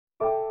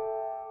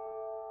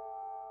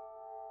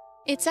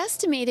It's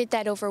estimated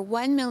that over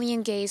 1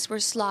 million gays were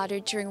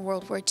slaughtered during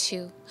World War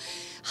II.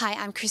 Hi,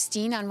 I'm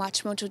Christine on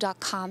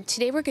WatchMojo.com.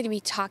 Today we're going to be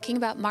talking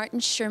about Martin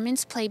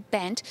Sherman's play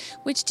Bent,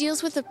 which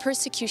deals with the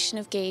persecution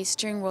of gays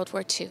during World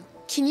War II.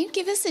 Can you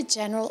give us a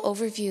general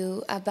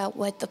overview about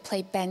what the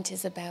play Bent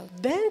is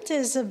about? Bent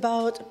is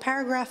about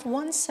paragraph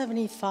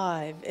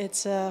 175.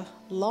 It's a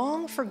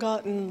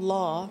long-forgotten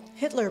law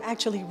Hitler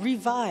actually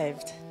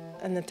revived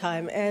in the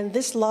time, and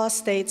this law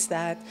states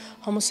that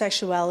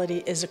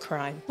homosexuality is a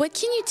crime. What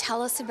can you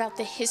tell us about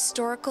the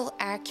historical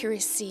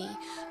accuracy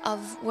of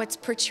what's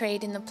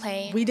portrayed in the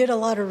play? We did a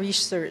lot of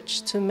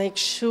research to make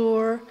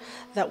sure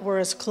that we're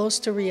as close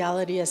to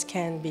reality as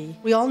can be.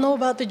 We all know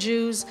about the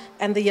Jews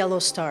and the yellow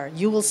star.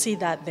 You will see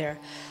that there.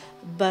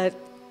 But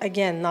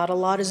again, not a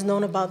lot is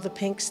known about the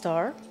pink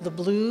star, the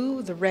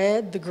blue, the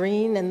red, the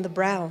green, and the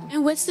brown.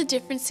 And what's the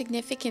different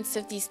significance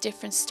of these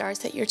different stars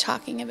that you're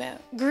talking about?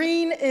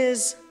 Green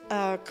is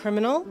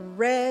criminal,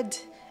 red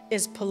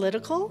is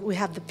political. We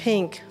have the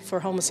pink for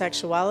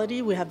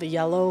homosexuality, we have the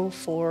yellow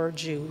for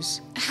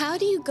Jews. How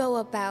do you go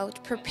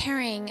about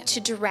preparing to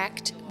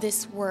direct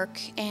this work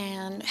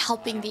and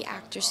helping the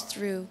actors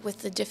through with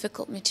the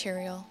difficult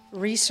material?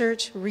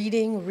 Research,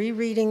 reading,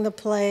 rereading the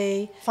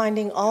play,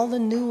 finding all the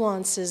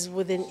nuances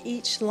within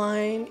each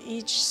line,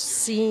 each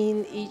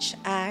scene, each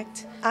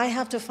act. I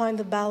have to find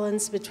the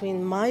balance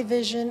between my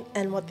vision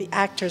and what the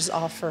actors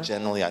offer.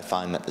 Generally, I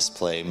find that this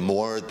play,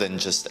 more than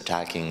just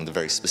attacking the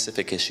very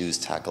specific issues,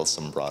 tackles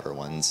some broader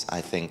ones. I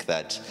think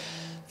that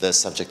the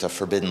subject of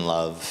forbidden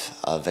love,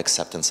 of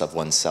acceptance of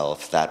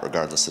oneself, that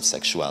regardless of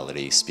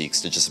sexuality,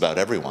 speaks to just about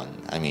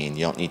everyone. I mean,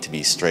 you don't need to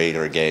be straight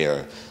or gay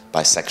or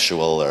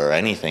bisexual or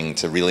anything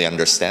to really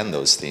understand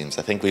those themes.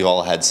 I think we've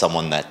all had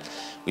someone that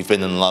we've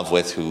been in love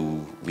with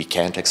who we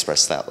can't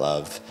express that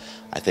love.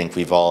 I think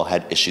we've all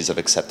had issues of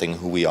accepting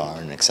who we are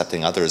and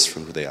accepting others for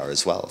who they are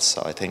as well.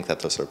 So I think that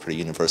those are pretty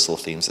universal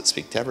themes that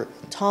speak to everyone.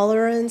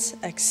 Tolerance,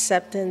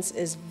 acceptance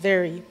is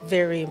very,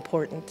 very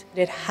important.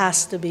 It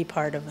has to be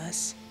part of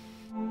us.